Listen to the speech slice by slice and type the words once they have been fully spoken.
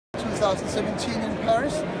2017 in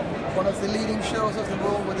Paris, one of the leading shows of the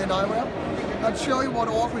world within eyewear. I'll show you what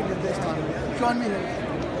Ørgreen did this time. Join me here.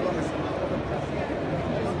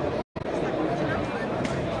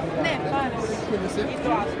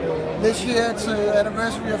 This year it's the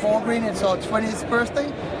anniversary of Ørgreen, it's our 20th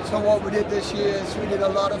birthday. So what we did this year is we did a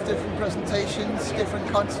lot of different presentations, different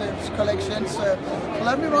concepts, collections.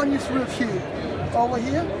 Let me run you through a few. Over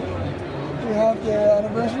here we have the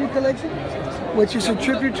anniversary collection, which is a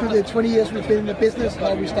tribute to the 20 years we've been in the business,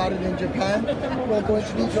 how we started in Japan. We'll go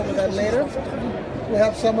into detail with that later. We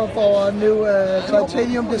have some of our new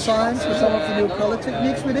titanium designs with some of the new color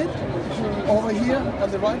techniques we did. Over here on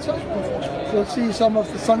the right side, you'll see some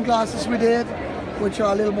of the sunglasses we did, which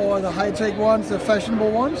are a little more the high-tech ones, the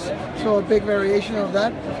fashionable ones. So a big variation of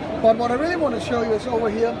that. But what I really want to show you is over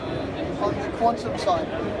here on the quantum side.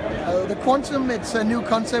 The quantum, it's a new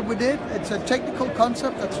concept we did. It's a technical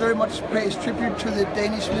concept that very much pays tribute to the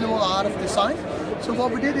Danish minimal art of design. So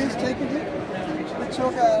what we did is technically,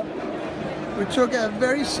 we took a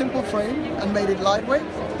very simple frame and made it lightweight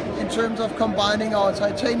in terms of combining our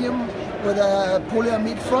titanium with a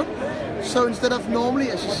polyamide front. So instead of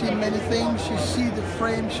normally, as you see in many things, you see the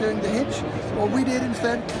frame showing the hinge. What we did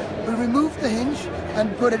instead, we removed the hinge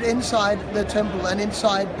and put it inside the temple and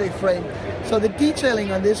inside the frame. So the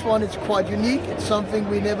detailing on this one is quite unique. It's something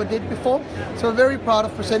we never did before. So we're very proud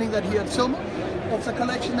of presenting that here at Silmo. It's a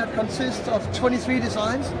collection that consists of 23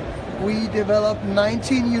 designs. We developed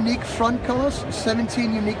 19 unique front colors,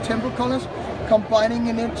 17 unique temple colors, combining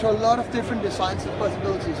it into a lot of different designs and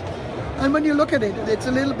possibilities. And when you look at it, it's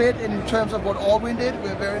a little bit in terms of what Ørgreen did.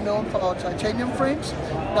 We're very known for our titanium frames.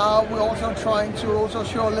 Now we're also trying to also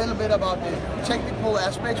show a little bit about the technical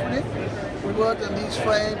aspects with it. We worked on these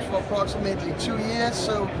frames for approximately 2 years,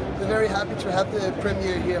 so we're very happy to have the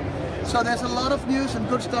premiere here. So there's a lot of news and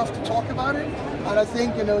good stuff to talk about it. And I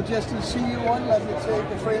think, just to see you one, let me take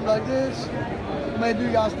a frame like this. Maybe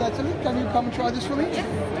you ask Natalie, can you come and try this for me? Yes,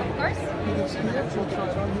 of course. You can see it, we'll try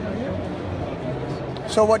it on here.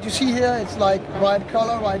 So what you see here, it's like right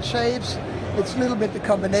color, right shapes. It's a little bit the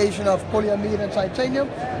combination of polyamide and titanium.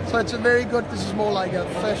 So it's a very good, this is more like a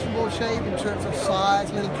fashionable shape in terms of size,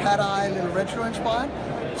 a little cat eye, a little retro inspired.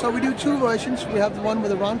 So we do two versions. We have the one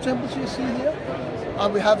with the round temples you see here,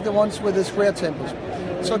 and we have the ones with the square temples.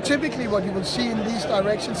 So typically what you will see in these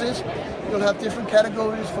directions is you'll have different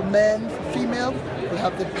categories for men, for female. We'll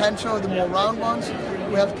have the pancho, the more round ones.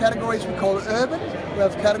 We have categories we call urban. We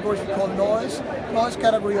have categories we call noise. Noise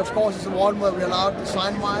category, of course, is the one where we allow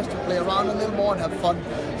design-wise to play around a little more and have fun.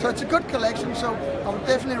 So it's a good collection, so I would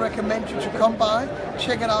definitely recommend you to come by,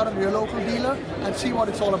 check it out at your local dealer and see what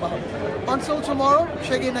it's all about. Until tomorrow,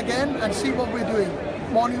 check in again and see what we're doing.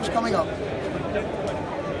 More news coming up.